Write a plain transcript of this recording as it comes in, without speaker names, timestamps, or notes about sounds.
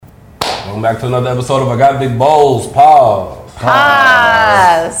Welcome back to another episode of I Got Big Bowls. Pause.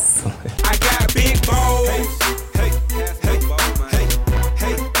 Pause. I got big balls. Hey, hey, hey, hey,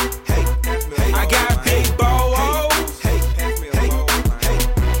 hey, hey, hey. I got big balls. Hey, hey, hey,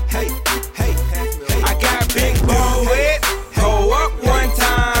 hey, hey, hey. I got big balls. Do it, hold up one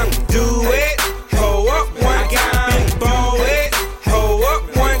time. Do it, hold up one time. Do it, hold up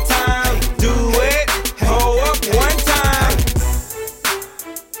one time. Do it, hold up one time.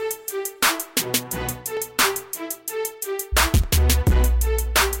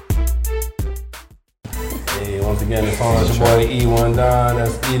 Hey, once again, it's on your boy E1 Don.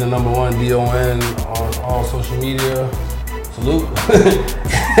 That's E the number one DON on all social media. Salute.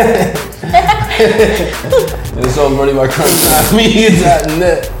 And it's all ready by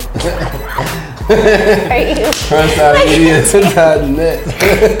CrunchTimeMedia.net. CrunchTimeMedia.net.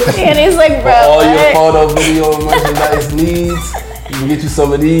 And he's like, bro, For all your what? photo, video, and merchandise needs. You can get you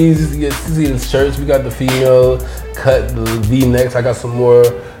some of these. You see the shirts. We got the female cut, the V-necks. I got some more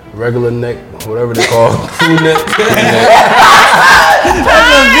regular neck, whatever they call crew neck. That's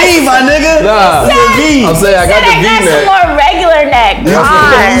a V, my nigga. Nah, That's a V. I'm saying I got the I got some V-neck. more regular neck.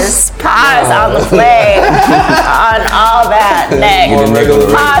 Pause on the play. On all that neck. More regular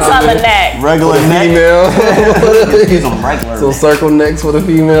Pause on the neck. Regular neck. Female. Some regular Some circle necks for the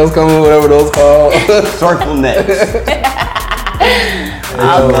females coming, whatever those called. circle necks.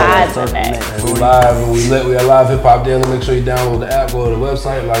 All kinds of necks. And we live and we lit. We are live Hip Hop Daily. Make sure you download the app, go to the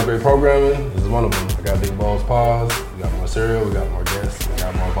website, a lot of great programming. This is one of them. I got Big Balls Pause. We got more cereal. We got more guests. We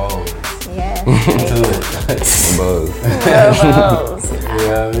got more balls. Yeah. To it. Buzz. Turbos. You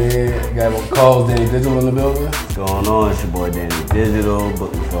know what I mean? Got more calls, Danny Digital in the building. What's going on? It's your boy Danny Digital.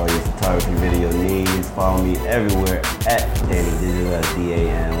 Book me for all your photography video needs. Follow me everywhere at Danny Digital. That's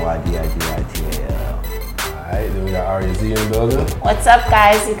DANYDIGITAL. Alright, then we got Aria Z in the building. What's up,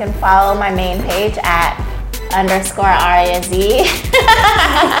 guys? You can follow my main page at _AriaZ.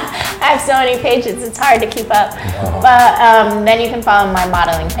 I have so many pages, it's hard to keep up. But then you can follow my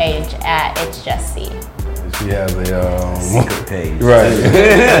modeling page at It's Just C. She has a Secret page. right.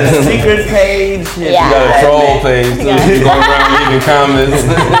 Secret page. You Yeah. got a troll page too. Yeah. You go around leaving comments.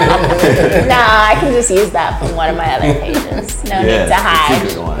 Nah, I can just use that from one of my other pages. No need to hide.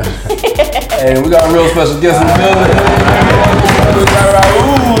 Secret one. And we got a real special guest in the building. We got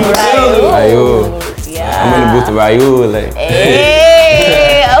Raul in the building. Raul. Yeah. I'm in the booth with Raul. Like,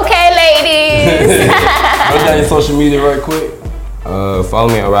 Hey, okay, ladies. Run down your social media right quick. follow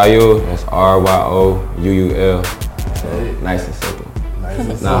me on Raul. That's RYOUUL. So nice and simple. Nice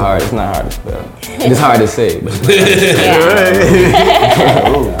and Not hard. It's not hard to spell. It's hard to say, but Raul.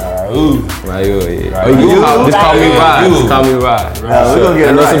 Raul, yeah. Raul. Just call me Rod. Raul. Just call me Rod. Nah, We're gonna get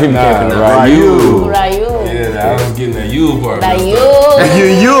I know some people can't pronounce Raul. Rayu. Yeah, I was getting that U part. Rayu.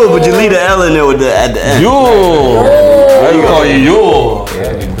 You, but you leave the L in there with the at the end. Yule. I can call you Yule.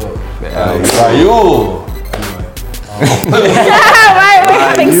 Raul. Right, we're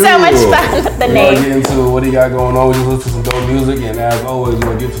having so much fun with the We're gonna name. get into what he got going on. We just listen to some dope music, and as always, we're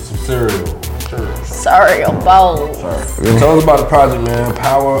gonna get to some cereal. Sure. Cereal bowls. Tell us about the project, man.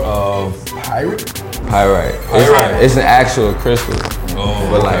 Power of Pirate. Pyrite. Pyrite. It's an actual crystal. Oh,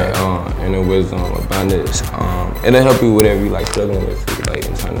 But like inner wisdom, abundance. It'll help you whatever you like struggling with, too, like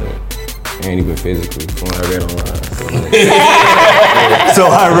internally and even physically. From what I read online. So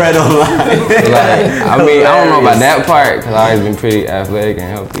I read online. Like, I mean, I don't know about that part because I've always been pretty athletic and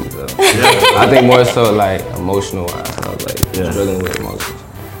healthy. So I think more so like emotional wise. So I was like struggling with emotions.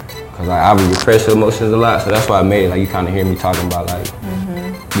 Cause like, I repress emotions a lot, so that's why I made it. Like you kind of hear me talking about like,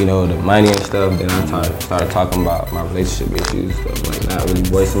 you know, the money and stuff. Then I started talking about my relationship issues, stuff like not really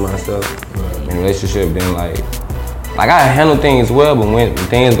voicing myself in relationship. Then like I handle things well, but when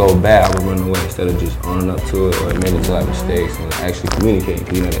things go bad, I would run away instead of just owning up to it or admitting to like mistakes and actually communicating.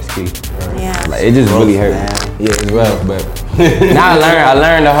 Cause you know that's key. Yeah. Like it just really hurt. Yeah, it's rough, but now I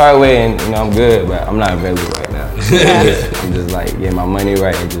learned the hard way, and you know I'm good, but I'm not available right now. I'm just like getting my money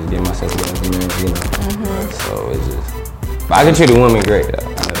right and just getting myself together, man. You know. So it's just. But I can treat a woman great though.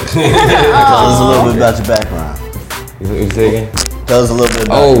 Tell us a little bit about your background. You say again? Tell us a little bit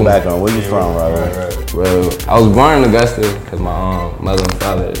about your background. Where you from, right? Well, I was born in Augusta because my mother and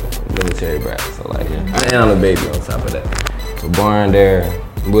father are military brats. So like, and I'm a baby on top of that. So born there,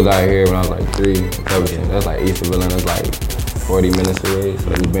 moved out here when I was like 3 in Covington. That's like Easterville, and that's like 40 minutes away. So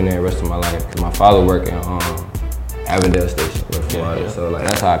we've been there the rest of my life. Cause my father worked in Avondale Station, West Florida. So like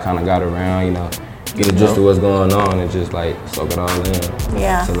that's how I kind of got around, you know, get the gist of what's going on and just like soak it all in.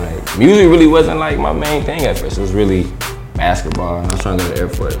 Yeah. So like music really wasn't like my main thing at first. It was really basketball, and I was trying to go to the Air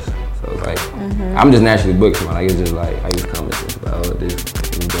Force. So it's like, I'm just naturally booked, man. Like it's just like I use common sense about this,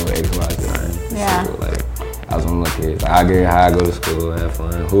 you go X, Y, Z. Yeah. So, like, I was one of the kids. Like, I get high, go to school, have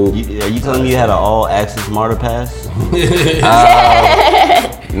fun, hoop. Are you telling me you had an all-access MARTA pass?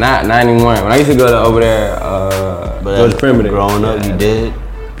 Not anymore. When I used to go to over there, George Primitive. Growing up, you did?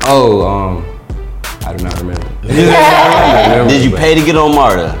 Oh, I do not remember. Did you pay to get on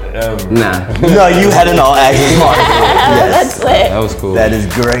MARTA? Nah. No, you had an all-access MARTA. That's lit. That was cool. That is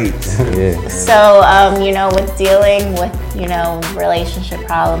great. Yeah. So, you know, with dealing with, you know, relationship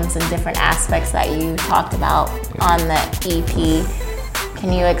problems and different aspects that you talked about on the EP,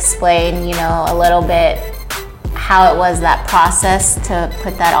 can you explain, you know, a little bit how it was that process to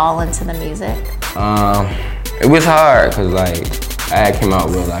put that all into the music? It was hard because like I had came out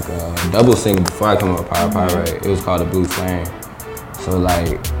with like a double single before I came out with Power Pirate. It was called The Blue Flame. So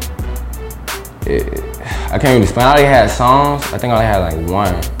like, I can't really explain. I already had songs. I think I only had like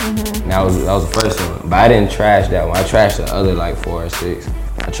one. And that was the first one. But I didn't trash that one. I trashed the other like 4 or 6. I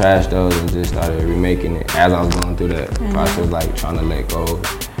trashed those and just started remaking it as I was going through that process, like trying to let go.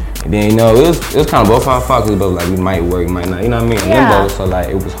 And then, you know, it was kind of both our fault, because both like we might work, might not, you know what I mean? Yeah. Limbo, so like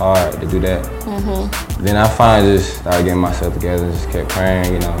it was hard to do that. Then I finally just started getting myself together, just kept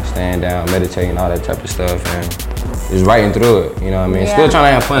praying, you know, staying down, meditating, all that type of stuff, and just writing through it, you know what I mean? Yeah. Still trying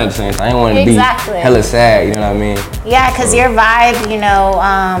to have fun at the same time. I didn't want to Exactly. be hella sad, you know what I mean? Yeah, because your vibe, you know,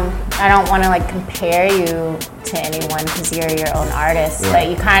 I don't want to like compare you to anyone because you're your own artist, but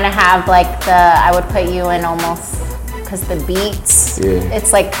you kind of have like I would put you in almost, because the beats,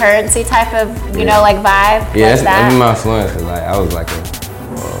 it's like Currency type of, you know, like vibe. Yeah, like that's my influence, because like I was like a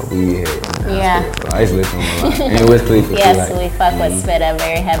weed head. Yeah. So I used to listen to him a lot. And Wiz Khalifa Yes, too, like, we fuck with Spitta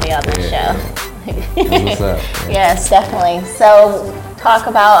very heavy on the show. That's what's up. Yeah. Yes, definitely. So talk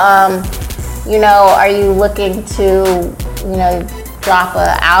about, you know, are you looking to, you know, drop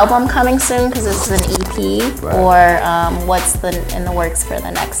an album coming soon because it's an EP, or what's in the works for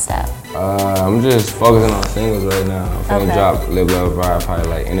the next step? I'm just focusing on singles right now. I'm finna drop Live Love Vibe probably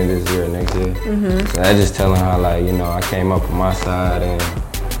like end of this year or next year. So that's just telling how like, you know, I came up on my side and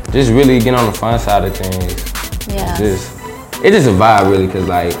just really get on the fun side of things. Yeah. It's just a vibe really, because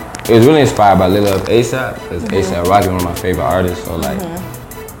like it was really inspired by Lil Love ASAP, because ASAP Rocky one of my favorite artists. So like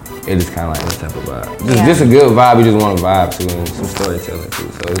it just kind of like this type of vibe. Just a good vibe you just want to vibe to, and some storytelling too.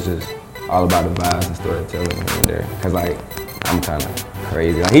 So it's just all about the vibes and storytelling here and there. Cause like I'm kind of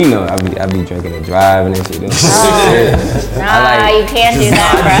crazy. Like, he know I be drinking and driving and shit. Nah, you can't do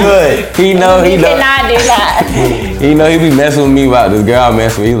that, bro. Good. He know. You cannot do that. He know he be messing with me about this girl I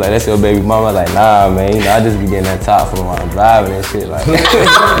mess with. He like, that's your baby mama. Like, nah, man. You know, I just be getting that top from while I'm driving and shit. Like, it's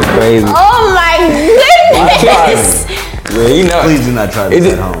crazy. Oh my goodness. Yeah, you know. Please do not try this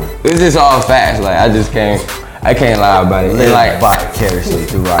at home. It's just all facts. Like, I can't lie about it. Live Like, vicariously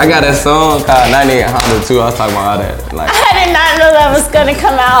through I got a song called 98 Honda 2. I was talking about all that. Like, I did not know that was gonna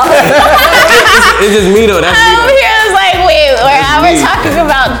come out. it's just me though. That's me I'm though. here, I was like, wait, we're talking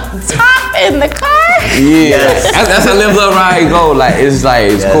about top in the car? Yeah, that's how Live Love Ride go. Like it's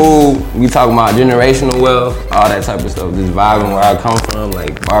cool. We talking about generational wealth, all that type of stuff. Just vibing where I come from,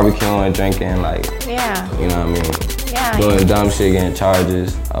 like barbecuing, drinking, like Yeah. you know what I mean. Yeah. Doing dumb shit, getting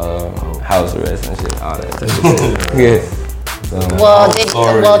charges, house arrest and shit, all that type of shit. Yeah. So,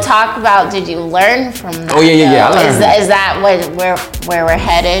 Well, talk about, did you learn from that? Oh, yeah, I learned from it. Is that where we're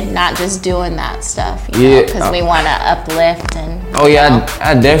headed? Not just doing that stuff, you know, because we want to uplift and. Oh yeah,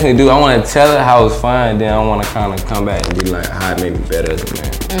 I definitely do. I want to tell it how it's fun, then I want to kind of come back and be like how it made me better as a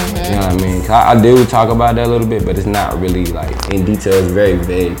man. You know what I mean? 'Cause I do talk about that a little bit, but it's not really like in detail. It's very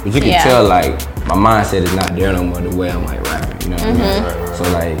vague, but you can tell like my mindset is not there no more the way I'm like rapping. You know what I mean? Right. So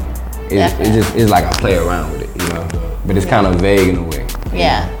like it's like I play around with it, you know. But it's kind of vague in a way.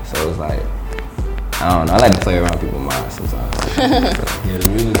 Yeah. So it's like, I don't know. I like to play around people's minds sometimes. Yeah, the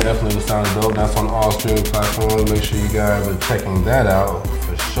music definitely sounds dope. That's on all streaming platforms. Make sure you guys are checking that out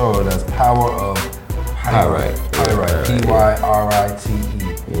for sure. That's Power of Pyrite. Pyrite.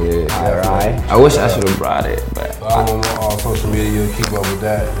 P-Y-R-I-T-E. Yeah. Pyrite. I wish I should have brought it, but. Follow on all social media. Keep up with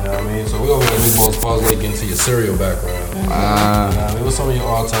that. You know what I mean? So we over here at Big Bo's Pause. Get into your cereal background. You know what I mean? What's some of your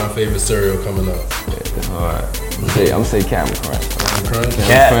all-time favorite cereal coming up? It's hard. I'm gonna say Captain Crunch. Crunch?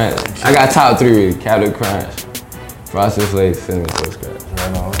 Crunch. I got top 3 really. Captain Crunch, Frosted Flakes, Cinnamon Toast Crunch.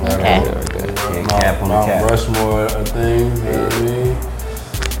 Right on. Okay. Cap on the cap. Rushmore things. You know what I mean?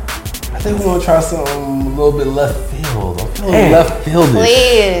 I think we're gonna try something a little bit left field. I'm feeling left fieldish.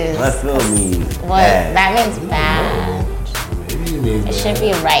 Please. Left field means What? bad. That means bad. Maybe it means It should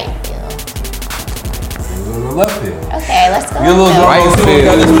be right field. We're on the left field. Okay, let's go. Get a little field. Right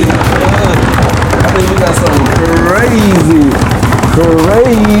field. I think we got something crazy. What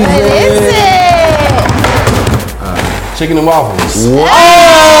is it? Chicken and waffles. Oh!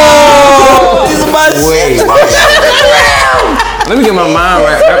 my shit. Let me get my mind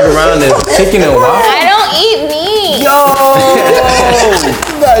wrapped around this chicken and waffle. I don't eat meat. Yo!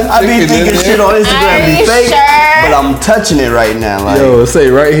 I be thinking shit on Instagram be Are you fake, sure? but I'm touching it right now. Like, Yo, say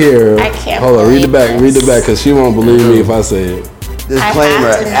right here. I can't Hold on, read the believe back, read the this. back, cause she won't believe me if I say it. disclaimer: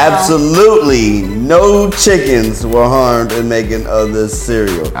 I have to know. absolutely no chickens were harmed in making of this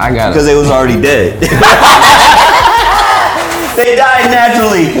cereal. I got it. Because they was already dead. They died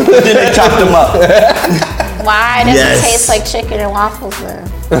naturally. Then they chopped them up. Why does Yes. it taste like chicken and waffles then?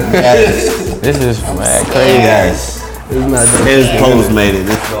 Yes. This is mad crazy. Yes. It's not that. His post made it.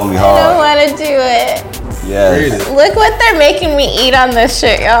 This is gonna be I don't hard. want to do it. Yes. Look what they're making me eat on this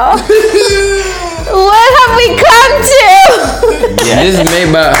shit, y'all. What have we come to? This is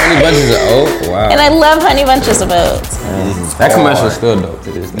made by Honey Bunches of Oats. Wow. And I love Honey Bunches of Oats. That commercial is still dope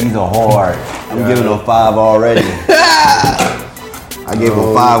to this day. These are hard. I'm giving them 5 already. I gave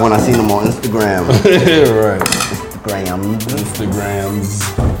them 5 when I seen them on Instagram. Right. Instagrams.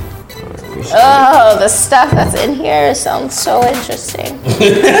 Oh, the stuff that's in here sounds so interesting.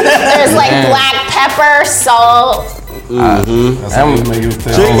 There's like black pepper, salt. That's how you make it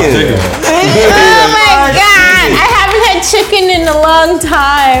taste Chicken. like chicken. Oh my god, I haven't had chicken in a long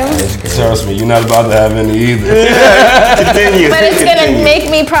time. Trust me, you're not about to have any either. Continue. But it's gonna make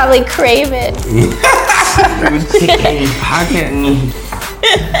me probably crave it. How can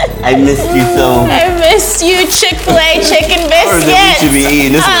I missed you so. I missed you, Chick-fil-A chicken Or that we biscuits. should be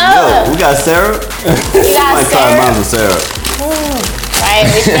eating this with milk. We got syrup. We got Might try syrup. mine with syrup. Right,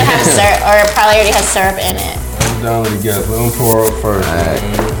 we should have syrup, or it probably already has syrup in it. I'm down with the gas. Let them pour up first.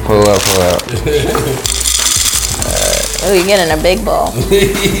 pull up? Oh, you're getting a big bowl.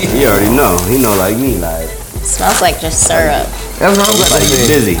 He already know. He know like me. Like, Smells like just syrup. That's what I'm like about to you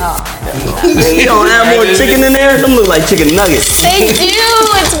say. busy. You don't have more chicken in there? Them look like chicken nuggets. They do.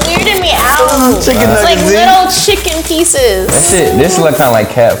 It's weirding me out. Chicken It's like nuggets. little chicken pieces. That shit, this look kind of like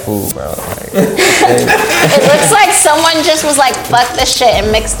cat food, bro. Like, It looks like someone just was like, fuck this shit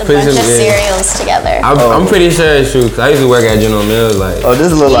and mixed a bunch of Basically, cereals together. I'm pretty sure it's true, because I used to work at General Mills. Like, Oh, this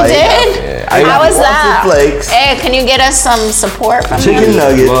look You like did? I- How was Frosted that? Flakes. Hey, can you get us some support from chicken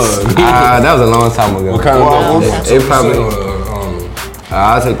them? nuggets. that was a long time ago. What kind of waffles? They probably,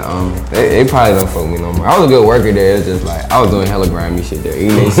 I'll take the they probably don't fuck me no more. I was a good worker there. It's just like I was doing hella grimy shit there,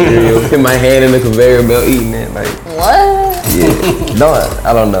 eating their cereal, put my hand in the conveyor belt, eating it. Like, What? yeah,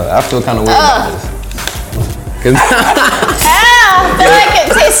 I don't know. I feel kind of weird about this. 'Cause Ah, I feel like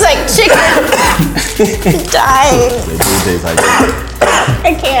it tastes like chicken. Dying. They do taste like chicken.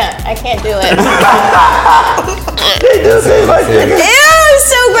 I can't do it. They do taste like chicken. Ew, I'm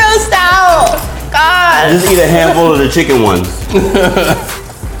so grossed out. God. Just eat a handful of the chicken ones.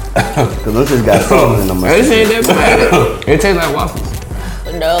 Cause those just got salt in them. this ain't that bad. It tastes like waffles.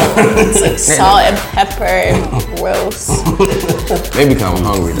 No, it's like salt and pepper and gross. Maybe because I'm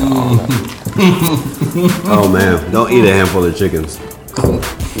hungry though. I don't know. Oh man, don't eat a handful of chickens.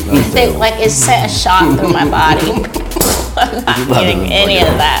 They, like it sent a shot through my body. I'm not eating any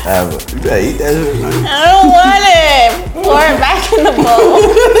of that. You gotta eat that shit. I don't want it. Pour it back in the bowl.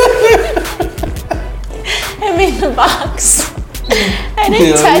 I mean the box. I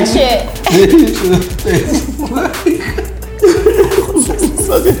didn't touch it.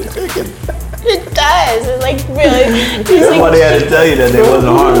 It does. It like really. Tastes That's why like, they had to tell you that they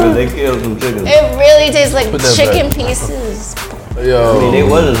wasn't harmed because they killed some chickens. it really tastes like that chicken pieces. I Yo, mean, they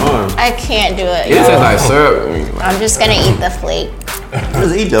wasn't harmed. I can't do it. It tastes y'all. like syrup. I'm just gonna eat the flake.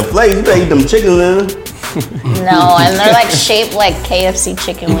 Just eat the flakes. You better eat them chickens in. No, and they're like shaped like KFC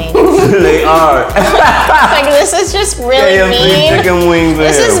chicken wings. They are. Like this is just really KFC mean. chicken wings.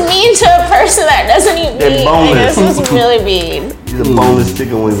 This is mean to a person that doesn't eat They're meat. Like, boneless. this is really mean. These are boneless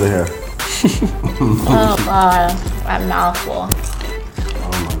chicken wings in here. Oh god, my mouth full. oh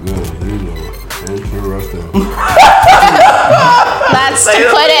my goodness, you know, interesting. That's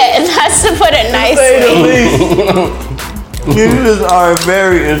to put it nicely. These are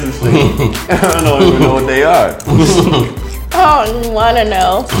very interesting. I don't even know what they are. I don't wanna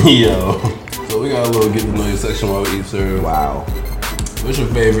know. Yo, so we got a little get to know you section while we eat cereal. Wow. What's your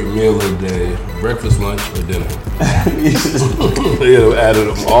favorite meal of the day? Breakfast, lunch, or dinner? They have added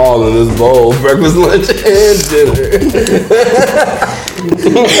them all in this bowl. Breakfast, lunch, and dinner.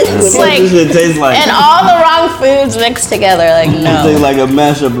 It's like This shit tastes like. and all the wrong foods mixed together. Like It tastes no. like a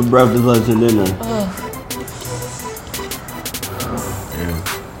mashup of breakfast, lunch, and dinner.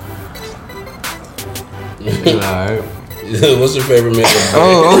 Alright. What's your favorite meal of the day?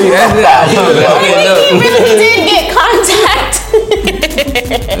 Oh, you asked that. He really did get contact.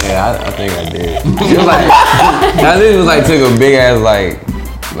 Yeah, I think I did. It was like, I think it was like took a big ass like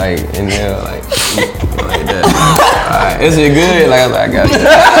like inhale, like that. Alright, is it good? Like I got it.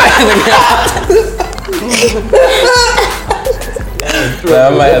 I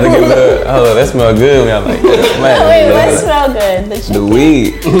might have to get a little. Hold on, that smell good when I like that. Wait, what smell good? The chicken? The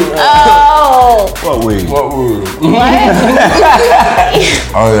weed. Oh. What weed? What word? What?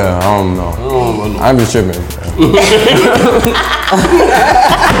 Oh yeah, I don't know. I'm just tripping.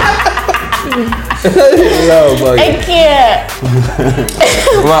 I can't.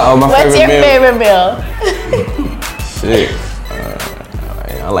 My What's your favorite meal? Shit.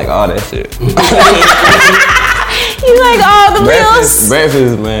 I like all that shit. You like all the meals?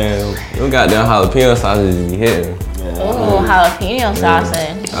 Breakfast, man. Them goddamn jalapeno sausages be hitting. Ooh, jalapeno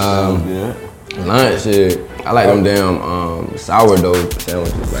sausage. Lunch shit. I like them damn sourdough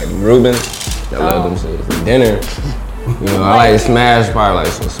sandwiches, like Reuben. I love them shit. For dinner, you know, I like smashed probably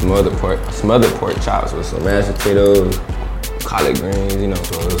like some smothered pork chops with some mashed potatoes, collard greens, you know.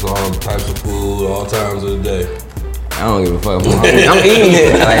 So it's all types of food, all times of the day. I don't give a fuck. I'm eating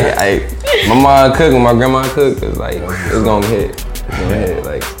it. Like my mom cook and my grandma cook, cause like it's gonna hit. It's gonna hit.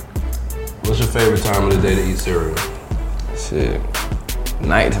 Like, What's your favorite time of the day to eat cereal? shit,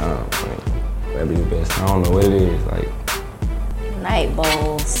 nighttime. Like, that'd be the best. I don't know what it is. Like, Night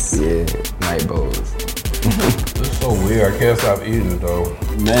bowls. yeah, night bowls. It's so weird. I can't stop eating it though.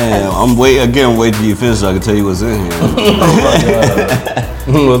 Man, I'm wait till you finish so I can tell you what's in here.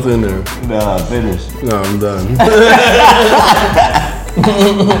 What's in there? Nah, finish. No, I'm done.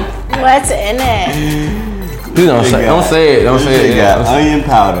 What's in it? Please don't say it. Don't say it. You Yeah, got onion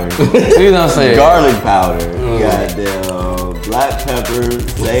powder, please don't say it. garlic powder, goddamn black pepper,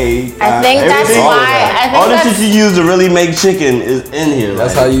 sage. I think that's everything. why. I All think the shit that's you use to really make chicken is in here.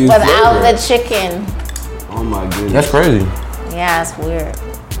 That's like, how you without flavor the chicken. Oh my goodness. That's crazy. Yeah, it's weird.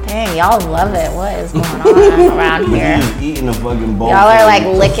 Dang, y'all love it. What is going on around You here? just eating a fucking bowl. Y'all are full like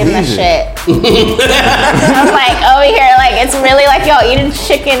of licking the seasoning. shit. I'm like over here, like it's really like y'all eating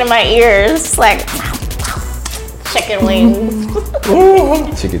chicken in my ears, like chicken wings.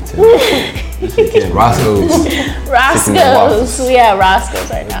 Chicken tender. Roscoe's. Roscoe's. We have Roscoe's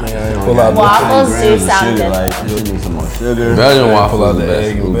right now. pull out Waffles do Grams of sound sugar, good. like you need some more sugar. Belgian waffle are the best.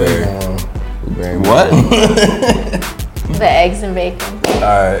 egg and Blueberry. bacon. Blueberry. What? The eggs and bacon.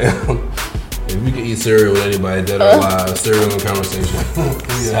 Alright. If you could eat cereal with anybody dead or alive, cereal and conversation.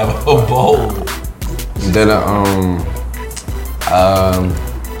 You have a bowl. Then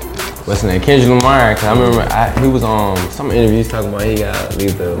what's his name? Kendrick Lamar. Cause I remember he was on some interviews talking about he got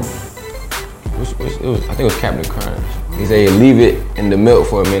leave the. I think it was Captain Crunch. He said leave it in the milk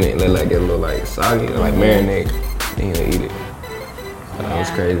for a minute, let it get a little like soggy, like marinate, then he'll eat it. That was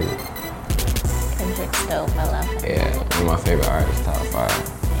crazy. Kendrick's dope. I love it. Yeah, one of my favorite artists, top 5,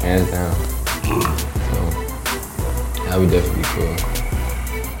 hands down. So that would definitely be cool.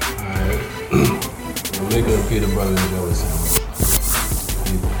 Alright. We're making a peanut butter and jelly sandwich. Do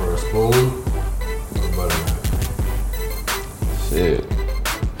you prefer a spoon or butter knife? Shit.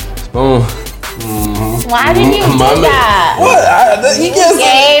 Spoon. Why did you do that? What? You You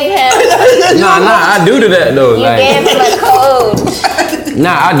gave him. Nah, I do to that though. You Like, gave him a code.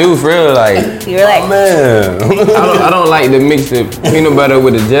 nah, I do for real. Like, You were like, Man. I don't like to mix the peanut butter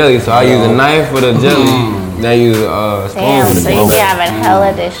with the jelly, so I use a knife for the jelly. Then I use a spoon damn. for the So you jelly. be having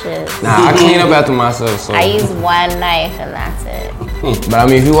hella dishes. Nah, I clean up after myself. So, I use one knife and that's it. but I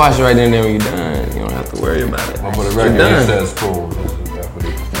mean, if you wash it right then and there when you're done, you don't have to worry about it. For the You're record, done. he says spoon. That's what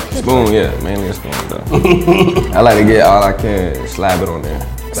he Spoon, yeah, mainly a spoon though. I like to get all I can, slab it on there.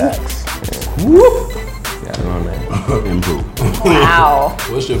 Facts. Got it on there. Improve. Wow.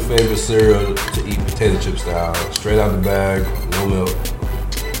 What's your favorite cereal to eat potato chip style? Straight out the bag, no milk.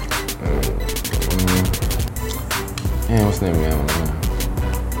 Damn, what's the name of that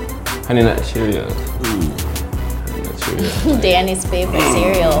one? Honey Nut Cheerios. Honey Nut Cheerios. Danny's favorite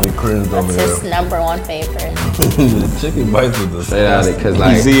cereal. He cringed over What's his there. #1 favorite? The chicken bites with the Say that because You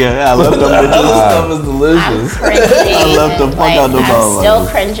like, see, I love them bitches. This stuff is I'm delicious. cringing. I love the fuck out the I'm ball. still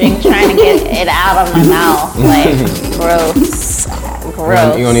cringing trying to get it out of my mouth. Like, gross.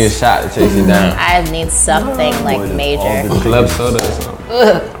 Gross. you gonna need a shot to chase it down. I need something like major. Club soda or something.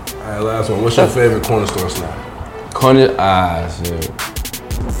 Alright, last one. What's your favorite corner store snack? Corner, shit.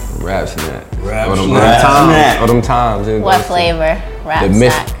 Rap snack. Rap Or them snack. times. Or them times. What flavor? Rap The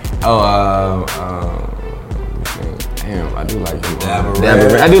mist. snack. Damn, I do like them. Dabba Dabba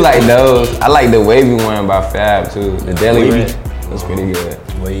Red. Red. I do like those. I like the wavy one by Fab too. The deli Wavy. red. That's pretty good.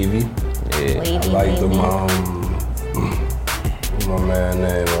 Wavy. Yeah. I Wavy, like them, wavy. what's my man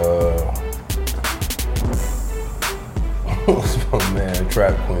name? What's my man?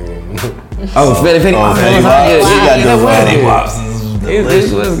 Trap Queen. Oh, Fetty Wap. Fetty Wap. Yeah, She got yeah, the yeah. Fetty Wops is It was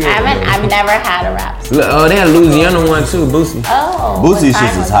good. I've never had a wrap. Oh, they had a Louisiana one too, Boosie. Oh. Boosie's what time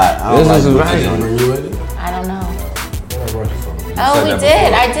shit was is hot. I don't This like is Boosie. right. Bring you with it? I don't know. Yeah, Rush or something. You Oh, said we that did.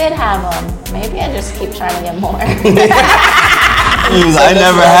 before. I did have them. Maybe I just keep trying to get more. He was, I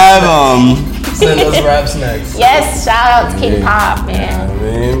never have them. Send us rap snacks. Yes, shout out to King Pop, man. I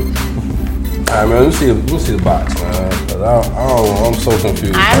mean, alright, man. Let me see the box, man. 'Cause I'm so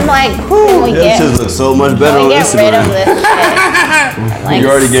confused. I'm like, can we That get, shit looks so much can better we on get rid of Instagram. this shit? Like, You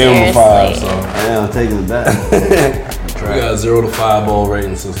already gave him a 5, seriously. so Yeah, I'm taking it back. we got a 0 to 5 bowl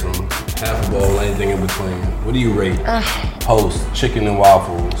rating system. Half a bowl, anything in between. What do you rate? Post chicken and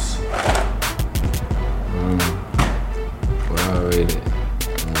waffles. What I rated?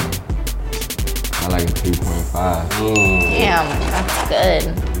 I like a 3.5. Damn, that's good.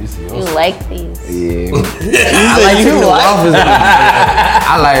 You like these. Yeah. I like chicken and waffles.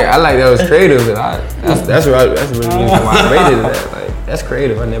 I like that was creative. And that's really the reason why I rated it. Like, that's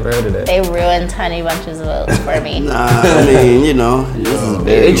creative. I never heard of that. They ruined Honey Bunches of Oats for me. Nah, I mean, you know, this is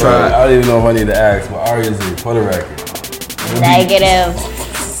They very tried. I don't even know if I need to ask, but Aria's here for the record. Negative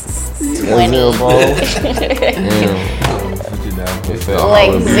 20. Put you down. It felt Like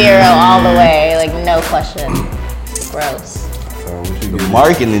horrible. 0 all the way. Like, no question. Gross. What you get?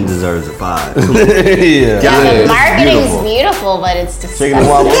 marketing deserves a 5. Yeah. Yeah, the it's marketing's beautiful. beautiful, but it's disgusting. Chicken and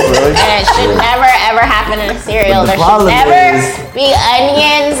waffles, really? And it should never ever happen in a cereal. But the There should problem never is- be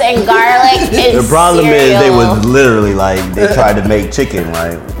onions and garlic in The problem is they cereal. was literally like, they tried to make chicken,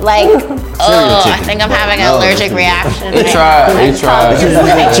 like, Like, oh, I chicken, think I'm but having no, an allergic it's- reaction. They tried. They tried.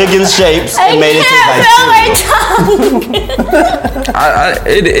 chicken shapes I and made it taste like can't cereal. feel my tongue.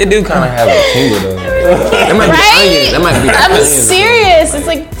 It do kind of have a tingle though. That might be Right? onions. That might be the I'm onions. serious. It's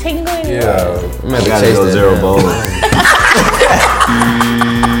like tingling. Yeah. You might have to Gotta chase go that 0 down. bowl.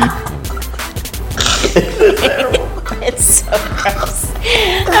 It's so gross.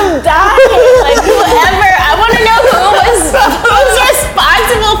 I'm dying. Like whoever, I want to know who's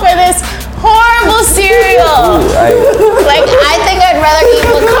responsible for this horrible cereal. Like I think I'd rather eat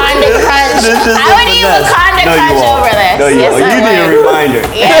Wakanda Crunch. This is I would the eat finesse. Wakanda No, you Crunch won't. over this. No, you Yes, won't. I You need a would. reminder.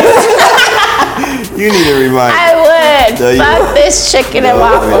 Yes, You need a reminder. I would. No, you Fuck won't. this chicken and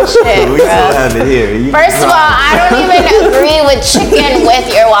waffle shit, We still bro. have it here. You First of all, try. I don't even agree with chicken with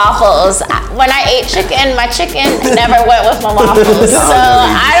your waffles. When I ate chicken, my chicken never went with my waffles. So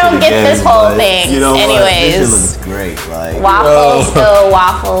I don't get this whole thing. You know what? This shit Anyways, looks great. Like, waffles, still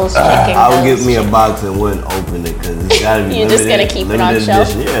waffles, chicken. I would goes give me a chicken. box and wouldn't open it because it's gotta be You're just gonna keep it on limited shelf?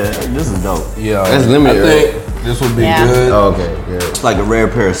 edition. Yeah, this is dope. Yeah. That's limited, I think this would be Yeah. good Oh, okay, good. It's like a rare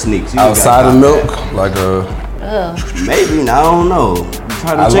pair of sneaks. You outside gotta of try milk, like a. that. Maybe. I don't know. You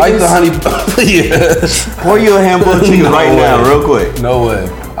try the I like the chickens? honey. Yeah. Pour you a handful of chicken No right now, way. real quick. No way.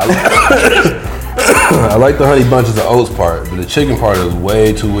 I like the honey bunches of oats part, but the chicken part is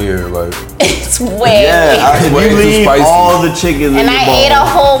way too weird. Like, It's way. Yeah, It's if way you too leave spicy. all the chickens in And your I bowl, ate a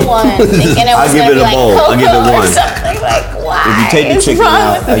whole one, thinking it I'll was give gonna it be a like bowl. I'll give it cocoa or one. something. Like, why? if you take the is chicken wrong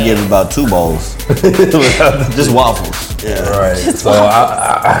out, with I me? give it about 2 bowls. Just waffles. Yeah. right. So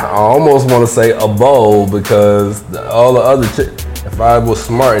I almost want to say a bowl because all the other if I was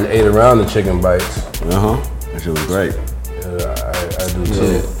smart and ate around the chicken bites, That shit was great. I do Yeah,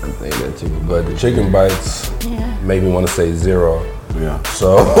 too. I think that too. But the chicken bites make me want to say 0. Yeah.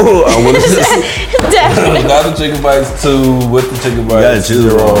 So I want to Definitely. without the chicken bites 2, with the chicken You gotta bites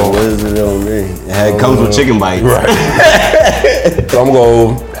choose 0. one. What is it on me? It comes with chicken bites. Right. So I'm gonna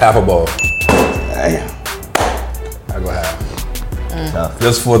go half a bowl. Damn. I go half. Tough.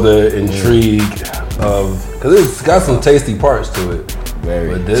 Just for the intrigue of, cause it's got some tasty parts to it.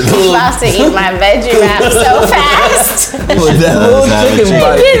 Very. But this I'm about to eat my veggie wrap so fast. What the hell is that? chicken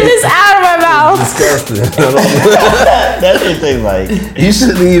bite Get this out of my mouth. disgusting. That's the thing, like, You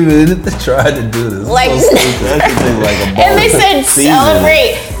shouldn't even try to do this. Like, that's the thing, like a bowl. and they said season.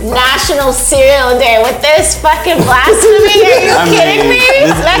 celebrate National Cereal Day with this fucking blasphemy. Are you I mean, kidding me?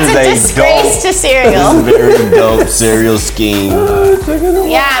 this That's is a a disgrace to This cereal. is a very dope cereal scheme.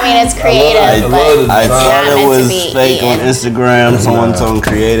 Yeah, I mean it's creative, I love but I It's not thought meant it to was be fake on eaten. Instagram. Someone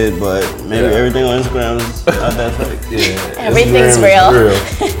created, but maybe Yeah. everything on Instagram is not that fake. Yeah, Everything's Instagram real.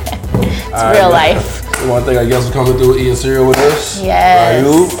 is Real life. One thing I guess we're coming through eating cereal with us. Yes.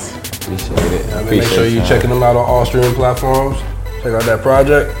 Ryu. Appreciate it. I mean, make sure you checking them out on all streaming platforms. Check out that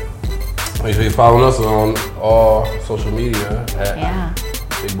project. Make sure you following us on all social media at Yeah.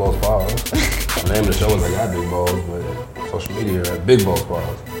 Big Balls Pause. The name of the show is I Got Big Balls, but social media at Big Balls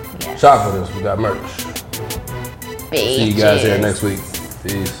Pause. Yes. Shop for this. We got merch. See you guys here Bitches. next week.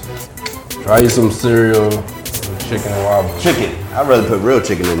 Peace. Try you some cereal with chicken and waffles. Chicken. I'd rather put real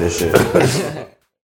chicken in this shit.